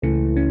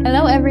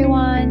Hello,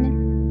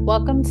 everyone.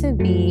 Welcome to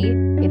the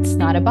It's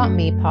Not About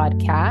Me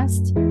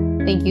podcast.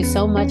 Thank you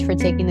so much for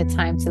taking the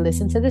time to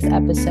listen to this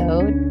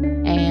episode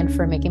and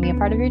for making me a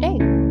part of your day.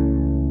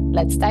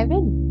 Let's dive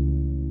in.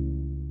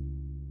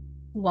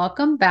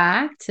 Welcome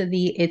back to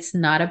the It's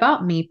Not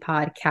About Me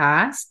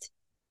podcast.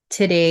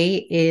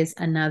 Today is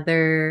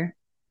another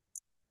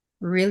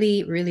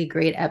really, really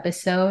great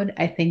episode.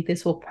 I think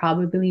this will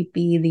probably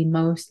be the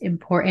most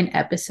important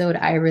episode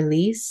I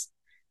release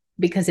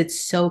because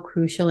it's so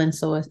crucial and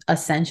so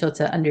essential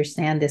to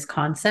understand this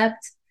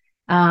concept.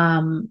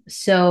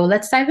 So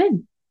let's dive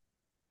in.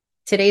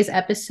 Today's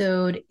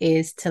episode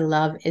is To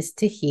Love is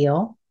to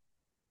Heal.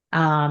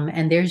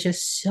 And there's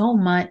just so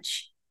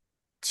much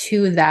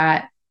to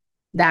that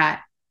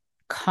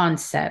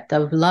concept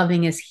of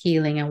loving is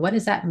healing and what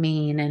does that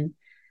mean?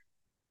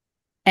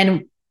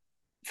 And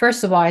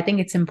first of all, I think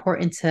it's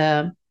important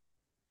to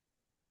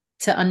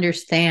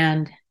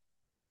understand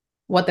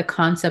what the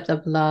concept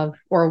of love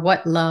or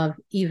what love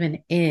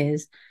even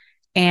is.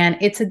 And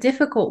it's a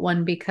difficult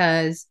one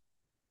because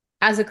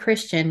as a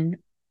Christian,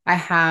 I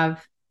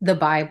have the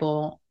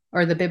Bible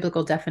or the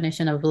biblical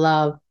definition of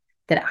love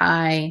that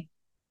I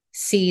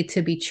see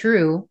to be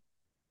true.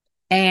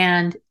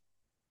 And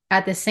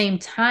at the same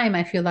time,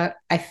 I feel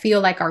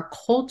like our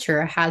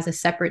culture has a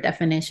separate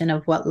definition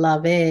of what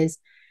love is,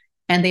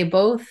 and they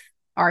both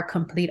are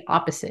complete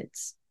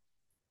opposites.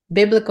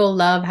 Biblical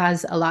love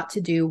has a lot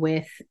to do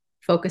with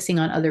focusing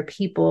on other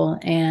people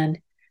and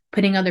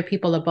putting other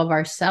people above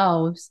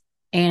ourselves.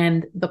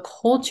 And the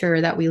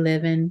culture that we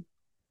live in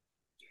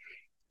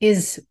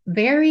is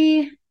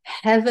very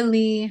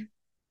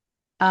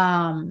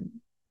um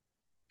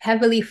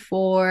heavily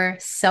for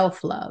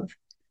self-love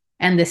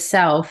and the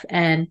self,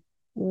 and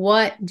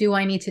what do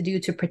I need to do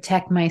to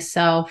protect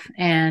myself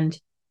and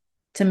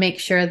to make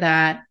sure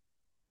that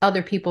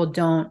other people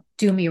don't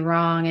do me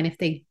wrong, and if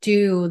they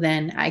do,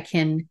 then I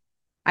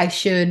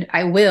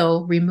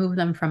will remove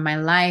them from my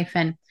life.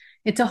 And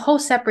it's a whole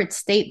separate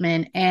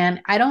statement. And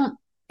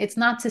it's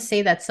not to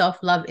say that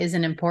self-love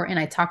isn't important.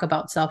 I talk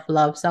about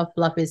self-love.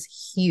 Self-love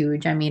is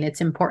huge. I mean, it's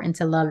important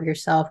to love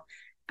yourself.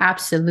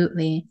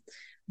 Absolutely.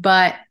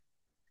 But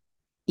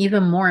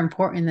even more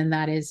important than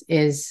that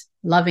is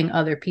loving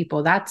other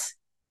people. That's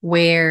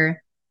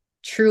where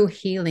true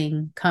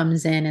healing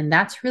comes in. And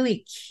that's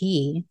really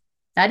key.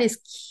 That is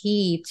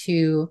key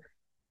to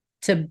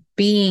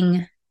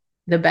being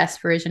the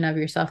best version of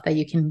yourself that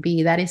you can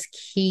be. That is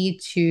key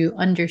to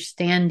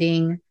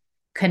understanding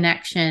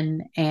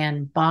connection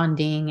and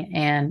bonding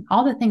and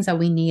all the things that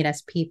we need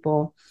as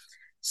people.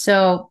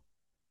 So,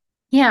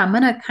 yeah, I'm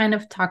going to kind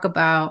of talk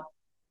about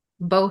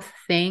both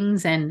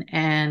things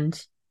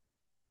and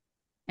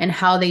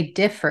how they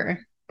differ,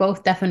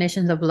 both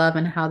definitions of love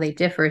and how they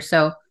differ.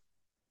 So,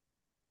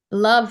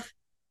 love,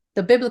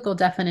 the biblical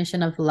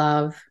definition of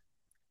love,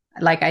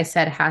 like I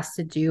said, has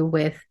to do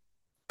with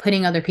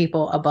putting other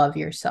people above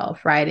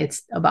yourself, right?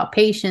 It's about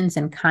patience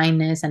and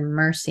kindness and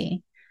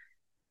mercy.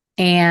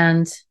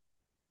 And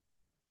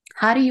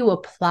how do you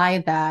apply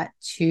that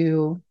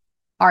to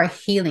our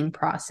healing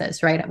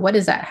process, right? What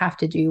does that have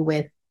to do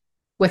with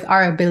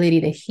our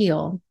ability to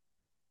heal?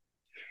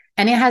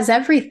 And it has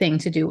everything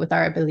to do with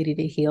our ability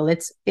to heal.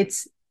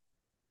 It's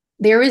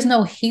there is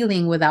no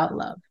healing without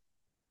love.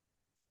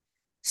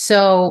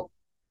 So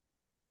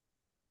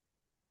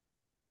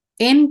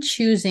in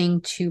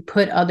choosing to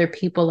put other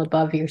people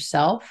above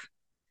yourself,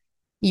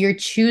 you're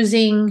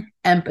choosing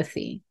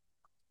empathy,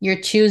 you're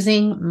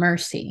choosing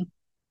mercy,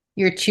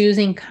 you're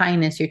choosing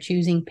kindness, you're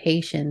choosing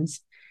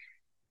patience.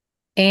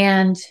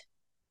 And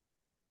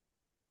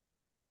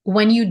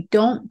when you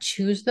don't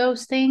choose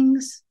those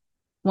things,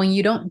 when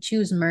you don't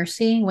choose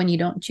mercy, when you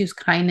don't choose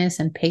kindness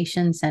and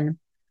patience and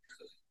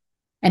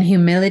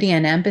humility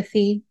and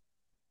empathy,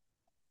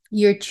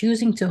 you're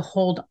choosing to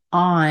hold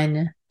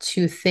on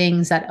to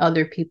things that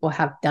other people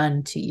have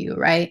done to you,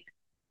 right?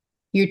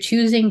 You're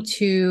choosing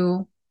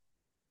to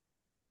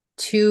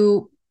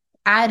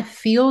add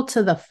fuel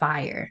to the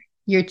fire.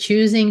 You're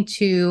choosing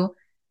to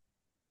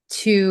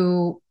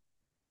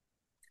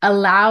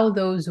allow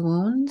those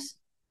wounds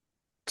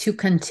to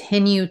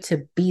continue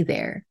to be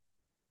there.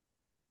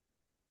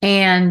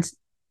 And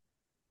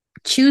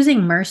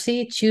choosing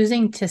mercy,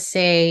 choosing to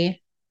say,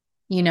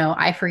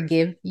 I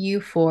forgive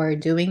you for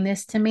doing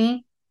this to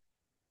me,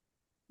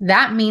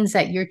 that means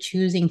that you're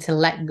choosing to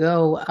let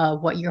go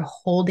of what you're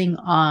holding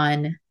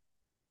on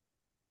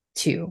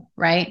to,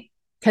 right?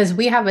 Because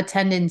we have a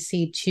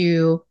tendency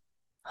to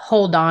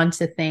hold on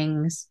to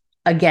things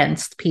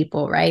against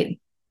people, right?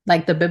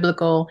 Like the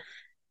biblical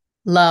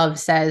love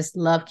says,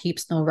 love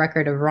keeps no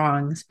record of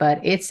wrongs, but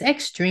it's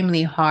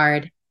extremely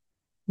hard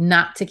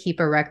not to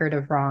keep a record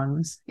of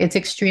wrongs. It's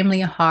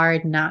extremely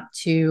hard not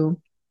to,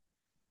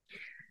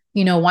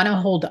 want to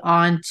hold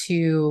on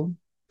to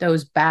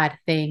those bad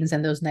things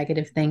and those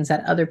negative things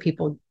that other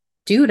people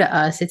do to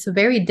us. It's a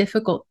very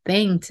difficult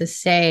thing to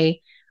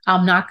say,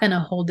 I'm not going to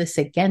hold this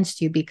against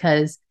you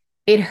because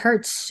it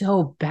hurts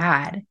so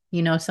bad.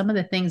 Some of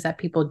the things that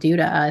people do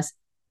to us,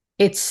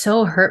 it's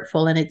so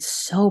hurtful and it's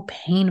so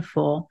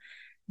painful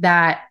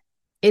that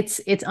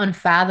it's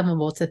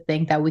unfathomable to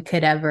think that we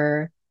could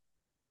ever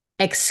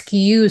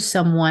excuse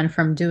someone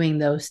from doing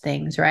those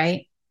things,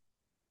 right?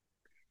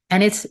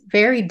 And it's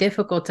very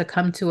difficult to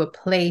come to a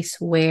place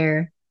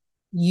where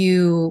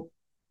you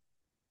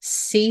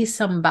see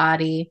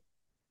somebody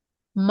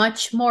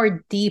much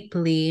more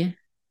deeply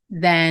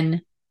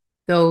than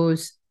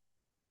those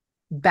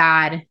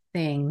bad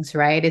things,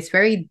 right? It's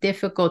very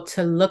difficult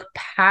to look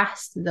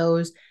past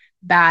those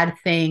bad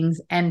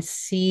things and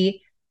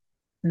see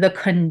the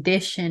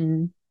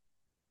condition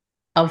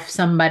of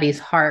somebody's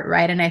heart,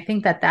 right? And I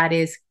think that that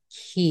is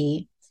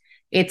key.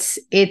 It's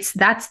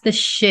that's the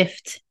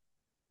shift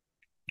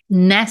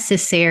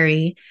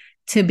necessary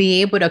to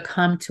be able to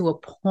come to a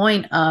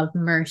point of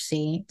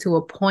mercy, to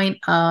a point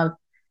of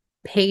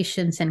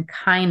patience and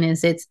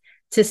kindness. It's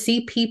to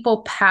see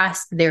people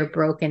past their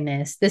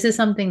brokenness. This is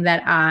something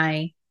that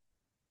I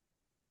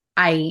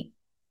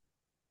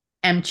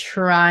am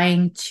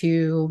trying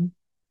to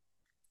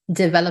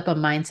develop a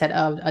mindset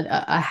of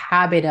a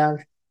habit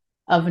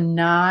of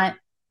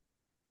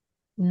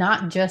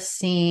not just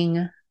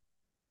seeing,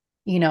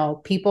 you know,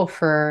 people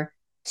for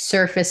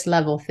surface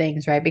level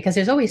things, right? Because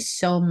there's always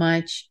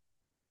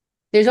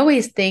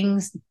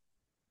things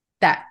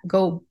that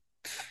go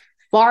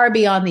far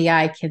beyond the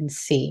eye can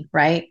see,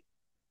 right?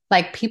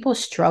 Like people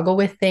struggle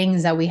with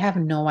things that we have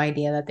no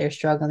idea that they're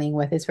struggling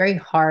with. It's very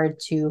hard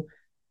to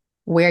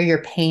wear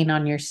your pain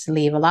on your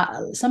sleeve.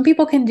 Some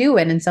people can do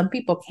it and some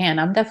people can't.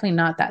 I'm definitely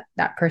not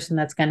that person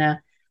that's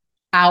gonna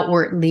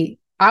outwardly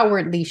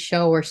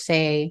show or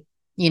say,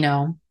 you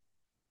know,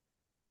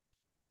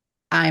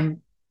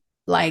 I'm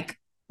like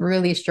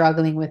really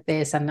struggling with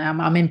this and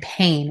I'm in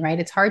pain, right?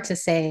 It's hard to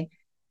say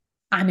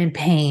I'm in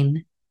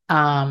pain.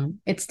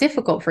 It's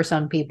difficult for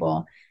some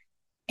people.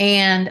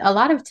 And a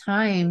lot of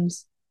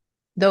times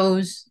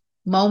those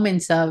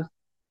moments of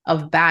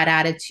bad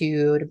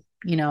attitude,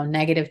 you know,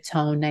 negative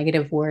tone,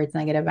 negative words,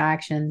 negative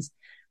actions,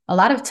 a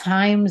lot of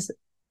times,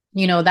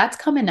 you know, that's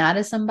coming out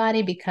of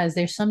somebody because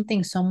there's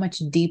something so much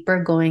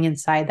deeper going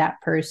inside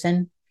that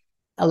person.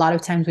 A lot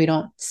of times we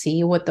don't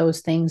see what those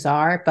things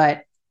are,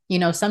 but you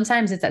know,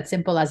 sometimes it's as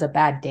simple as a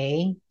bad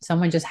day.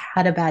 Someone just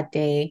had a bad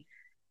day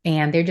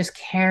and they're just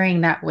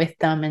carrying that with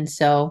them. And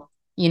so,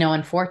 you know,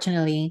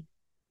 unfortunately,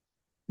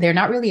 they're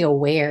not really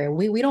aware.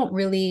 We don't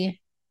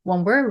really,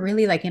 when we're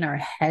really like in our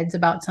heads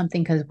about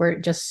something because we're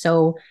just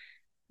so,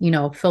 you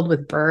know, filled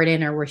with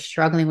burden or we're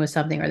struggling with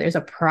something or there's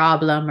a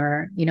problem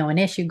or, you know, an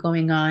issue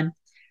going on,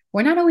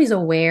 we're not always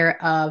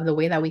aware of the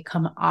way that we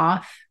come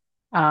off.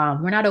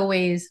 We're not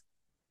always,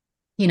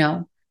 you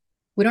know,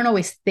 we don't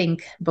always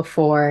think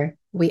before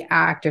we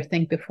act or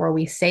think before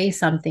we say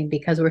something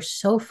because we're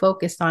so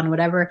focused on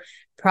whatever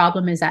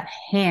problem is at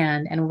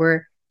hand and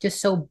we're just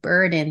so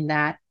burdened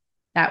that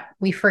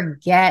we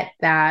forget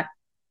that,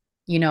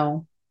 you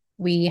know,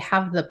 we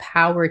have the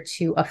power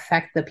to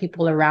affect the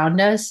people around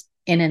us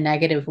in a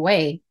negative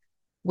way.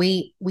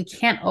 We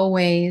can't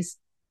always,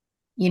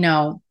 you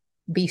know,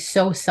 be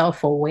so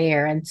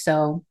self-aware. And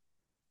so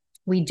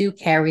we do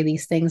carry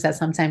these things that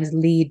sometimes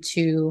lead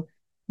to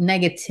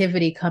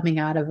negativity coming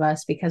out of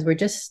us because we're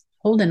just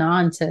holding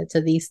on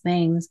to these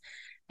things.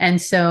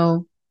 And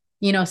so,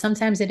 you know,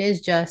 sometimes it is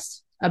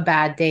just a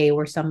bad day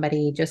where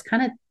somebody just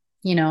kind of,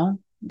 you know,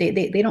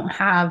 they don't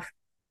have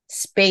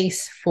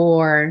space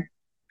for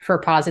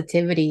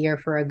positivity or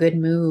for a good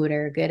mood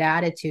or a good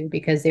attitude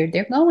because they're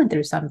going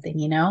through something,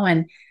 you know,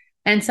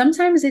 and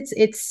sometimes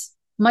it's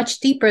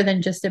much deeper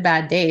than just a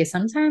bad day.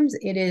 Sometimes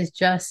it is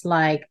just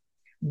like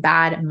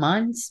bad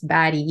months,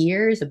 bad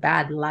years, a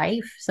bad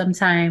life.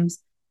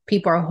 Sometimes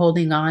people are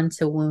holding on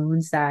to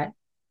wounds that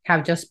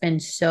have just been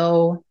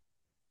so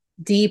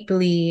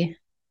deeply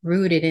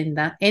rooted in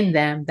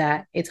them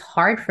that it's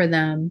hard for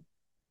them,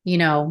 you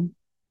know,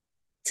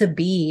 to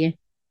be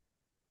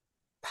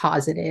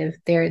positive.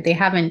 They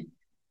haven't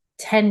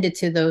tended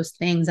to those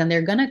things and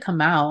they're gonna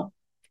come out.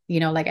 You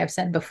know, like I've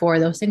said before,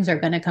 those things are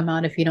gonna come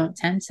out if you don't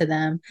tend to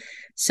them.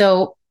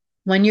 So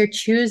when you're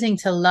choosing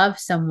to love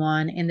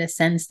someone in the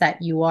sense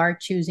that you are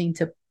choosing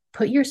to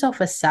put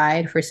yourself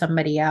aside for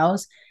somebody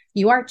else,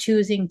 you are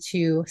choosing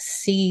to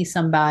see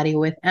somebody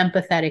with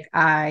empathetic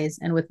eyes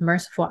and with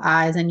merciful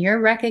eyes. And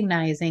you're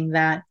recognizing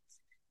that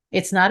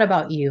it's not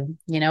about you,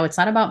 you know, it's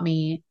not about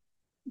me.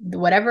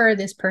 Whatever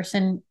this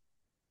person,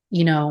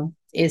 you know,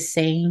 is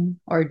saying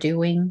or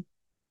doing,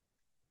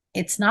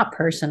 it's not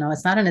personal.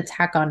 It's not an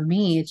attack on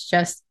me. It's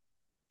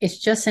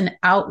just an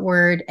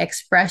outward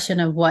expression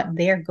of what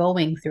they're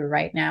going through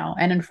right now.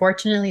 And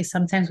unfortunately,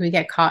 sometimes we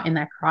get caught in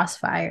that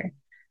crossfire.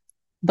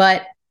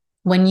 But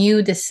when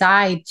you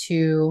decide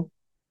to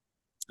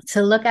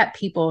look at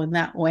people in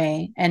that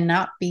way and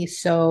not be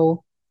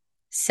so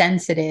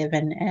sensitive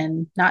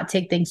and not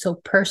take things so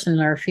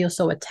personal or feel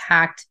so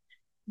attacked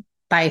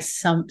by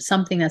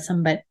something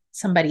that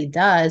somebody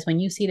does, when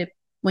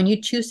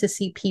you choose to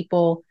see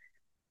people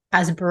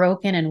as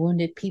broken and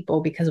wounded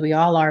people, because we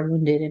all are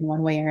wounded in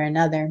one way or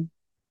another,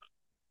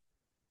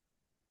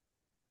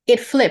 it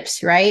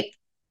flips, right?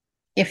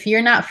 If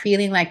you're not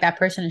feeling like that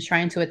person is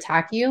trying to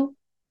attack you,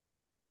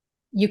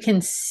 you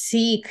can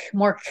see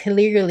more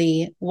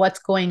clearly what's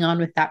going on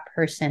with that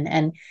person.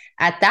 And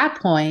at that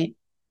point,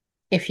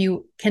 if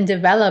you can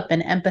develop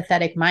an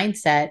empathetic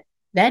mindset,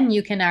 then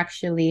you can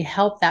actually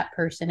help that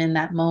person in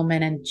that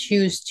moment and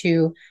choose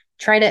to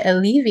try to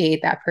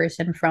alleviate that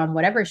person from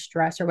whatever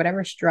stress or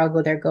whatever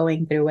struggle they're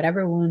going through,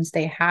 whatever wounds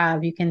they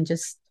have. You can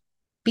just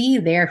be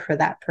there for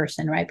that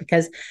person, right?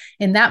 Because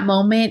in that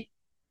moment,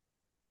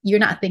 you're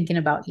not thinking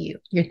about you.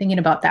 You're thinking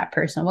about that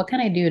person. What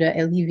can I do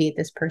to alleviate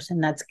this person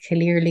that's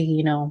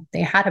clearly, they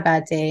had a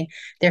bad day,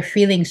 they're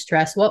feeling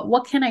stressed.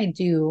 What can I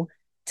do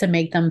to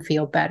make them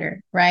feel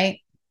better, right?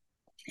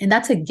 And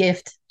that's a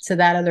gift to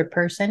that other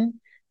person.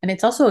 And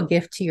it's also a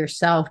gift to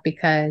yourself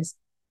because,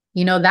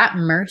 that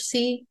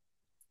mercy,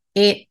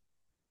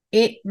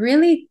 it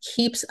really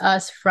keeps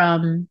us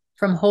from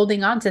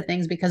holding on to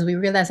things because we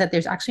realize that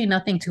there's actually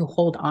nothing to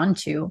hold on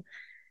to.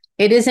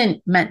 It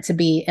isn't meant to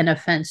be an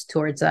offense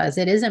towards us.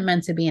 It isn't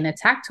meant to be an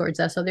attack towards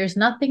us. So there's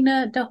nothing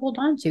to hold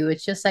on to.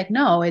 It's just like,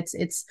 no, it's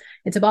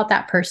about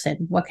that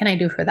person. What can I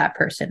do for that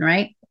person?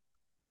 Right.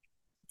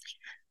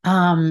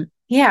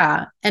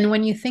 Yeah. And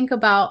when you think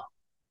about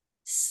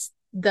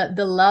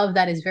the love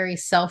that is very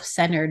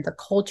self-centered, the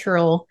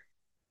cultural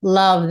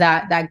love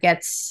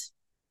that's,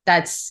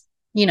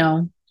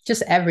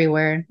 just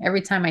everywhere.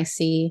 Every time I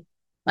see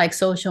like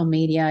social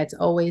media, it's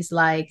always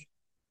like,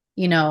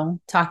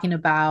 talking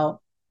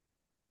about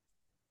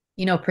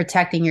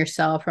protecting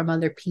yourself from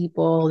other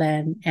people,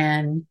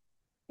 and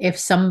if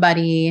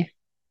somebody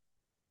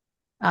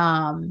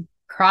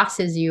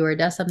crosses you or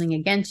does something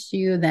against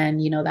you, then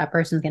that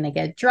person's going to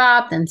get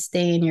dropped and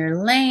stay in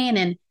your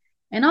lane,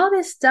 and all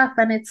this stuff.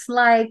 And it's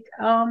like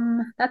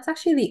that's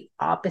actually the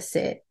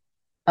opposite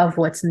of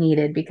what's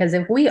needed, because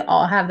if we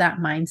all have that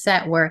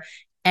mindset where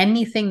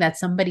anything that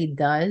somebody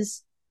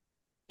does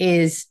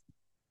is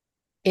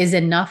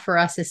enough for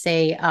us to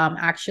say,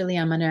 actually,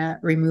 I'm going to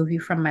remove you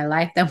from my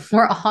life, then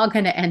we're all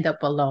going to end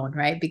up alone,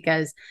 right?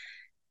 Because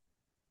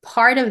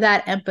part of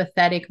that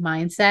empathetic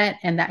mindset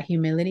and that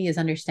humility is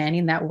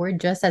understanding that we're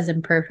just as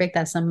imperfect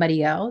as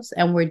somebody else,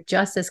 and we're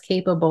just as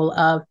capable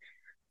of,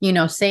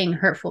 saying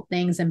hurtful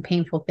things and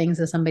painful things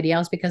as somebody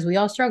else, because we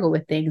all struggle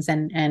with things,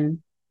 and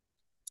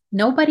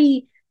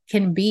nobody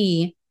can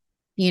be,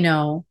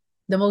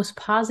 the most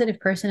positive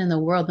person in the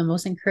world, the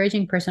most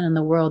encouraging person in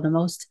the world, the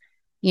most,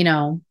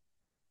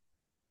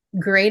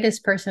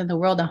 greatest person in the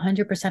world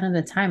 100% of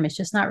the time. It's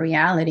just not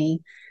reality.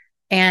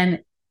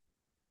 And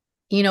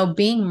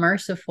being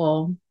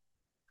merciful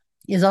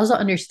is also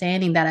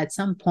understanding that at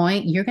some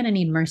point you're going to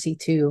need mercy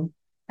too.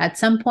 At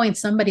some point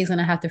somebody's going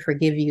to have to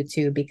forgive you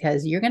too,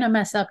 because you're going to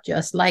mess up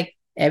just like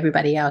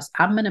everybody else.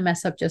 I'm going to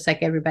mess up just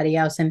like everybody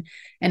else. And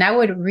I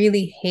would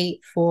really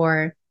hate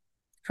for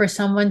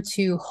someone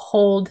to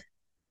hold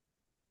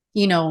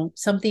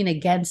something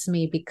against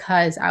me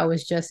because I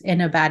was just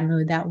in a bad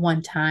mood that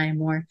one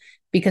time, or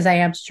because I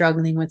am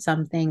struggling with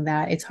something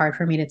that it's hard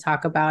for me to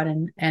talk about,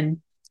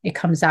 and it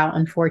comes out,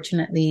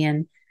 unfortunately.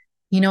 And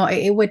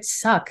it would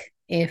suck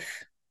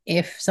if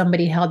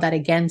somebody held that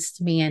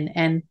against me,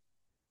 and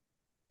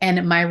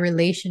my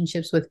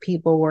relationships with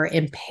people were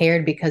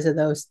impaired because of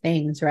those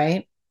things,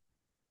 right?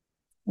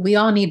 We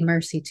all need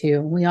mercy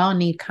too. We all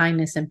need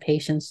kindness and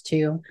patience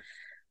too.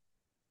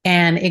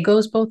 And it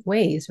goes both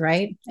ways,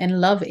 right? And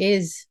love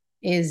is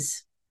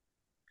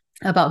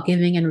about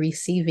giving and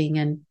receiving.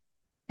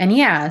 And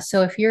yeah,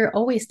 so if you're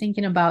always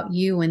thinking about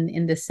you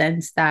in the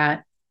sense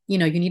that, you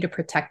need to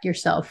protect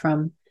yourself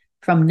from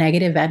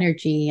negative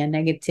energy and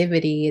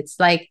negativity, it's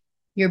like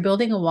you're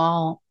building a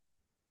wall,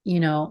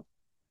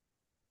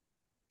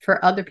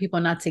 for other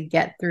people not to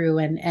get through,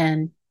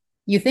 and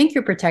you think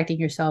you're protecting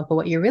yourself, but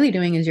what you're really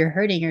doing is you're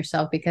hurting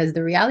yourself, because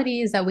the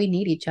reality is that we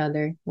need each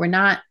other. We're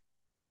not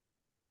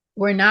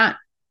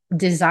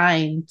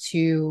designed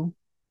to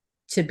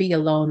be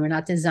alone. We're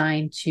not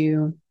designed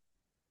to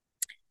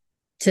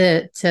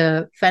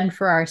fend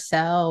for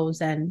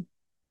ourselves. And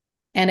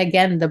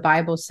again, the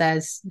Bible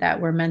says that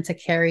we're meant to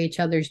carry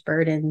each other's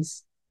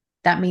burdens.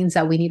 That means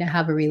that we need to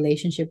have a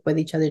relationship with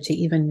each other to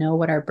even know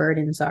what our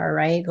burdens are,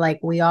 right?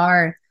 Like we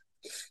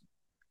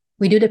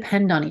do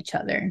depend on each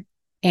other.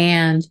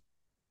 And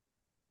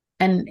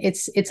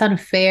it's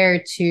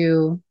unfair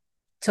to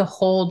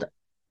hold,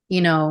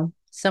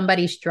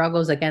 somebody's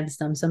struggles against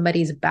them,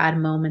 somebody's bad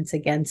moments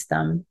against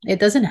them. It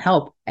doesn't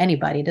help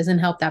anybody. It doesn't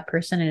help that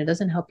person, and it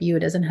doesn't help you. It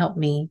doesn't help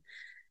me.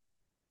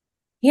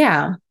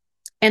 Yeah.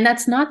 And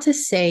that's not to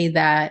say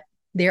that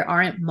there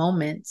aren't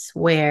moments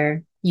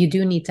where you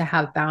do need to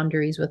have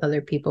boundaries with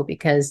other people,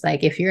 because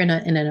like if you're in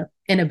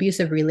an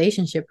abusive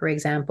relationship, for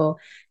example,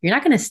 you're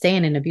not going to stay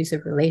in an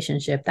abusive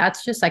relationship.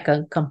 That's just like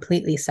a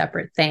completely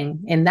separate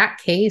thing. In that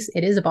case,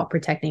 it is about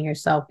protecting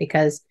yourself,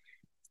 because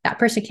that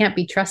person can't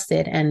be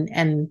trusted,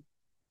 and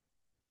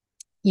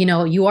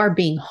you are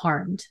being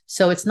harmed.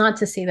 So it's not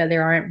to say that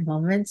there aren't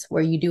moments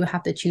where you do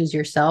have to choose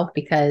yourself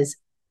because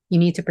you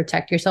need to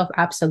protect yourself.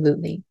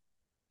 Absolutely.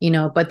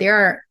 But there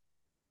are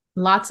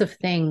lots of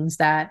things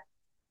that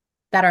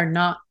are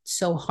not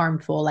so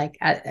harmful, like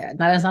not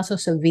as not so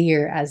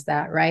severe as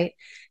that, right?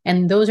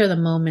 And those are the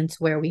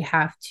moments where we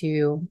have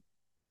to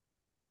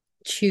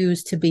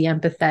choose to be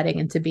empathetic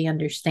and to be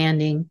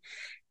understanding.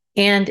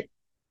 And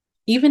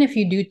even if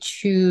you do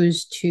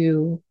choose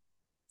to,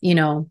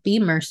 be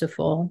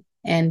merciful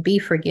and be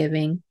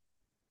forgiving,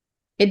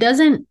 it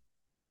doesn't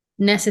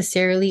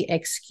necessarily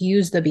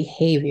excuse the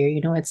behavior.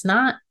 It's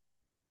not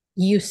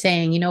you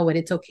saying, you know what,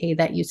 it's okay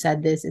that you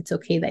said this, it's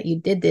okay that you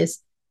did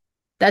this.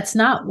 That's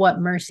not what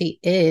mercy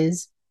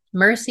is.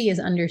 Mercy is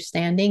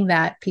understanding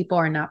that people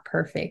are not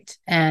perfect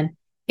and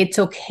it's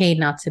okay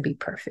not to be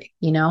perfect.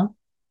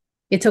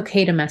 It's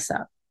okay to mess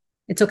up.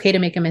 It's okay to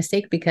make a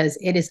mistake because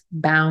it is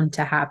bound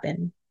to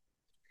happen.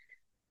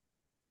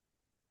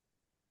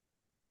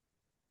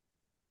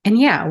 And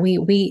yeah,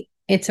 we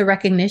it's a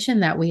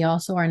recognition that we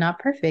also are not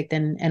perfect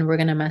and we're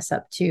going to mess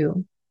up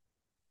too.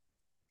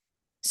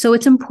 So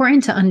it's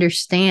important to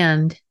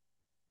understand,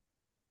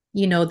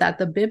 that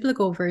the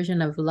biblical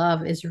version of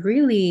love is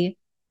really,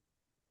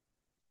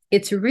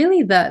 it's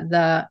really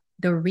the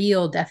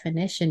real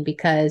definition,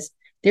 because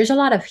there's a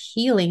lot of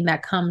healing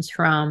that comes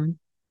from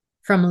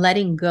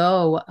letting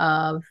go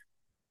of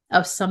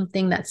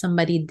something that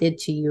somebody did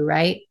to you,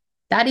 right?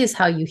 That is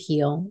how you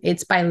heal.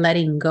 It's by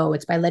letting go.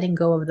 It's by letting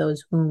go of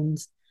those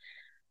wounds,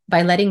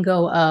 by letting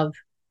go of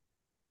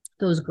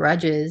those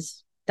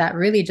grudges that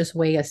really just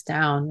weigh us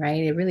down,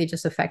 right? It really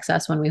just affects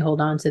us when we hold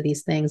on to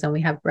these things and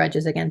we have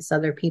grudges against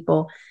other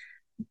people.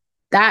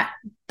 That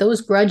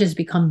those grudges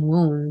become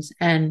wounds.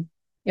 And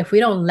if we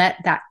don't let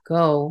that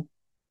go,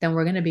 then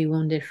we're going to be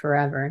wounded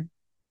forever.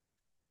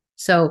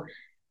 So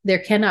there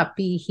cannot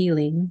be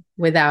healing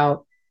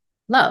without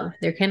love.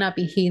 There cannot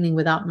be healing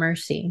without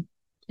mercy.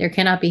 There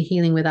cannot be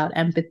healing without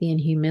empathy and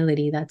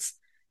humility.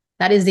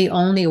 That is the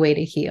only way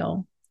to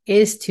heal,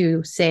 is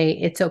to say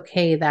it's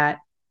okay that,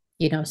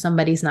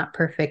 somebody's not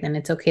perfect, and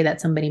it's okay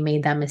that somebody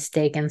made that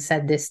mistake and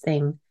said this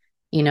thing.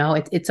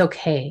 It's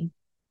okay.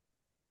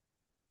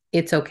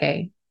 It's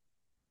okay.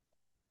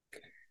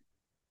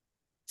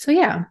 So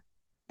yeah,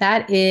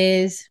 that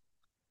is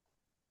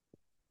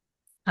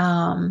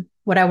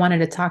what I wanted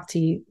to talk to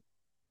you,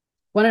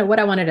 what I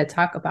wanted to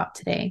talk about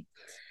today.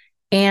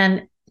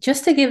 And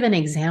just to give an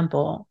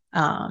example,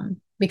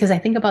 because I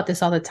think about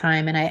this all the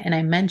time, and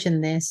I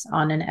mentioned this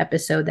on an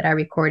episode that I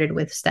recorded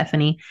with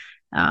Stephanie,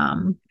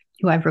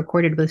 who I've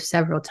recorded with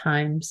several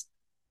times.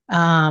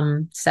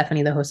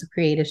 Stephanie, the host of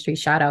Creative Street,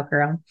 shout out,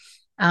 girl.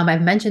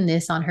 I've mentioned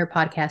this on her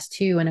podcast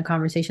too, in a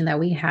conversation that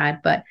we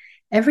had. But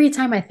every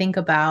time I think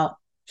about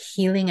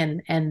healing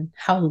and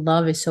how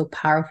love is so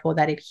powerful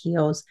that it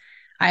heals,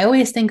 I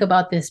always think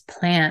about this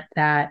plant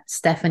that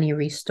Stephanie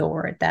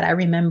restored. That I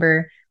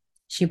remember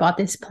she bought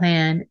this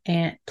plant,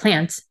 and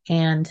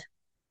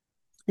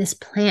this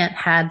plant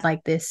had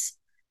like this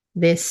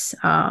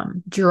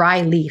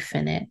dry leaf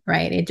in it,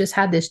 right? It just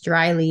had this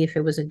dry leaf.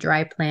 It was a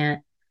dry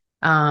plant.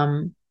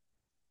 And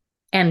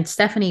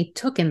Stephanie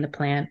took in the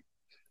plant.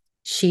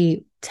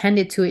 She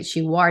tended to it.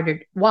 She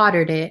watered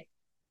it.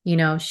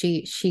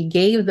 She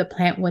gave the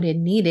plant what it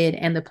needed,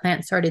 and the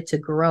plant started to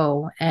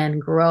grow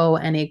and grow,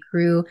 and it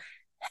grew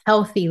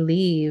healthy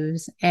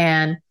leaves.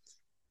 And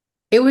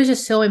it was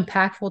just so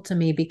impactful to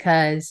me,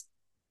 because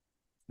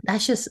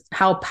that's just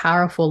how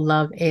powerful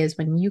love is.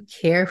 When you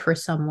care for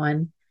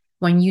someone,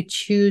 when you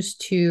choose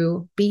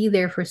to be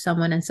there for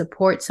someone and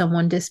support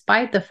someone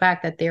despite the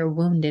fact that they're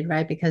wounded,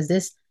 right? Because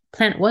this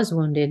plant was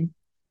wounded.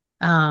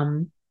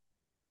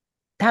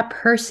 That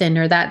person,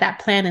 or that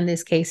plant in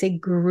this case,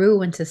 it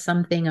grew into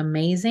something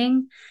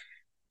amazing.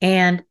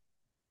 And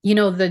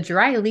the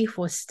dry leaf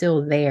was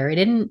still there. It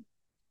didn't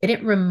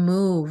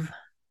remove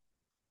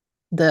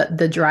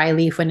the dry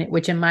leaf,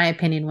 which in my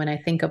opinion, when I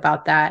think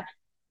about that,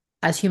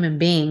 as human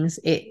beings,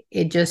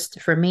 it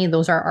just, for me,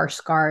 those are our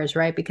scars,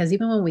 right? Because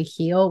even when we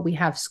heal, we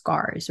have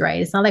scars,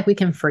 right? It's not like we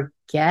can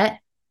forget.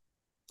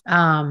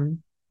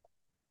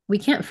 We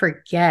can't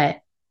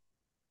forget.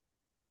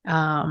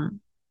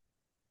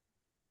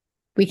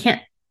 We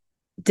can't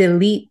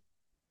delete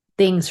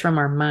things from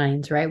our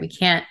minds, right? We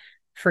can't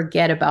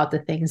forget about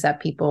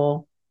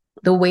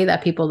the way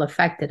that people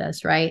affected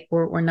us, right?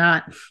 We're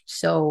not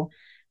so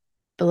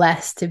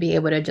blessed to be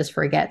able to just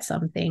forget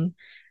something.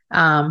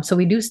 So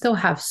we do still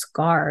have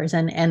scars,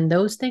 and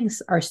those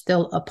things are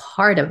still a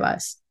part of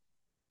us.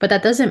 But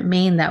that doesn't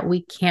mean that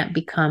we can't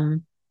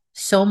become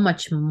so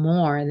much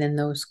more than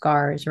those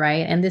scars,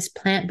 right? And this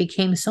plant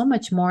became so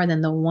much more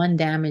than the one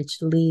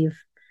damaged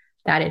leaf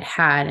that it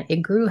had. It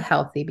grew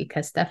healthy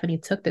because Stephanie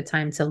took the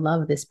time to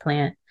love this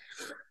plant.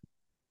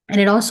 And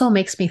it also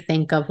makes me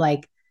think of,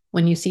 like,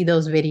 when you see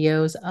those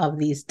videos of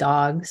these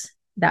dogs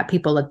that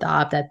people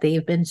adopt, that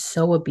they've been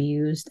so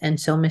abused and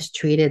so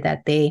mistreated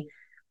that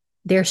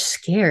they're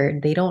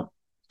scared. They don't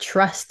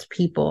trust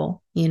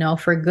people,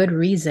 for good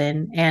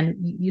reason. And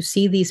you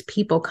see these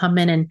people come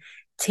in and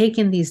take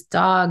in these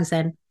dogs,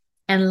 and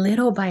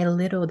little by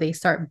little they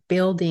start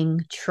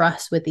building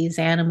trust with these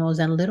animals,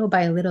 and little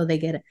by little they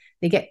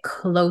get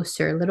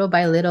closer. Little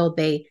by little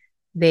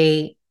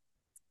they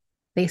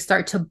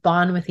start to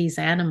bond with these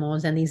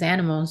animals, and these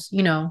animals,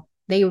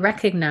 they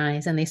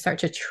recognize and they start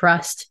to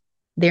trust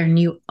their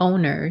new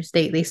owners.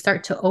 They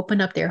start to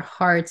open up their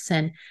hearts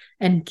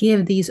and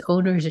give these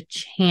owners a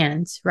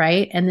chance,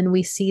 right? And then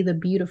we see the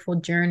beautiful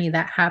journey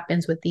that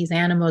happens with these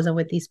animals and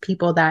with these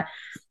people that,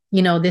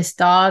 this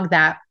dog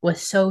that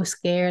was so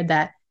scared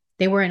that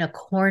they were in a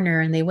corner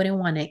and they wouldn't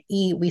want to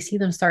eat. We see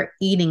them start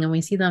eating, and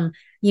we see them,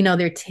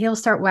 their tails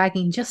start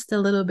wagging just a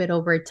little bit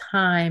over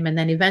time. And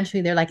then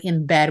eventually they're like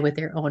in bed with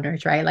their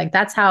owners, right? Like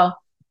that's how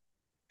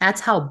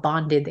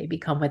bonded they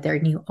become with their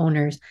new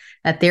owners,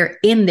 that they're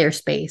in their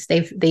space.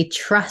 They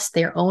trust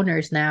their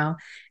owners now.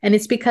 And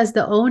it's because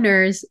the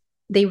owners,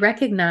 they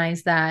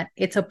recognize that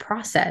it's a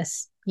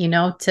process,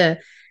 to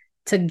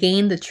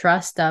gain the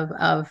trust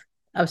of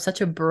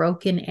such a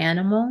broken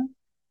animal.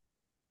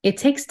 It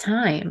takes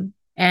time.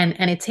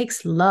 And it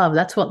takes love.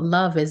 That's what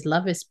love is.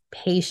 Love is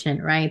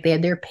patient, right?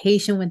 They're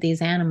patient with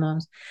these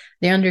animals.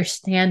 They're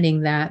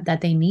understanding that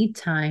they need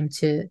time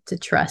to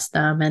trust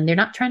them, and they're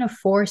not trying to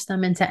force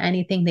them into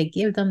anything. They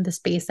give them the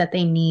space that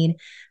they need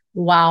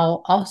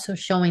while also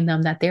showing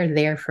them that they're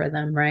there for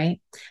them,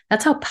 right?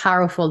 That's how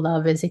powerful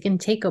love is. It can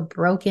take a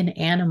broken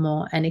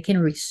animal and it can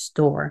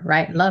restore,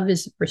 right? Love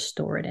is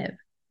restorative.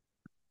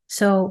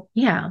 So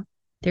yeah,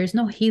 there's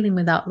no healing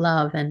without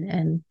love,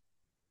 and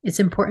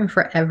it's important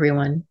for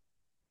everyone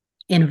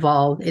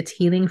involved. It's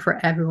healing for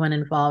everyone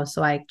involved.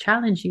 So I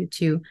challenge you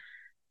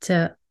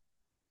to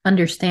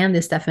understand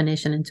this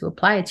definition and to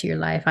apply it to your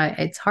life.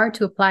 It's hard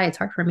to apply. It's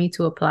hard for me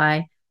to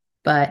apply,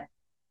 but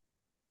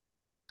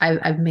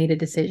I've made a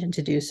decision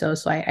to do so.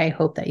 So I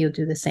hope that you'll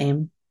do the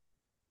same.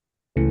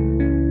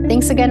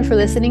 Thanks again for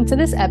listening to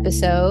this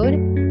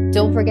episode.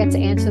 Don't forget to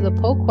answer the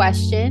poll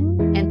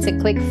question and to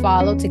click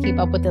follow to keep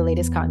up with the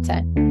latest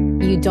content.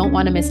 You don't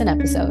want to miss an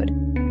episode.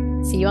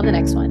 See you on the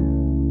next one.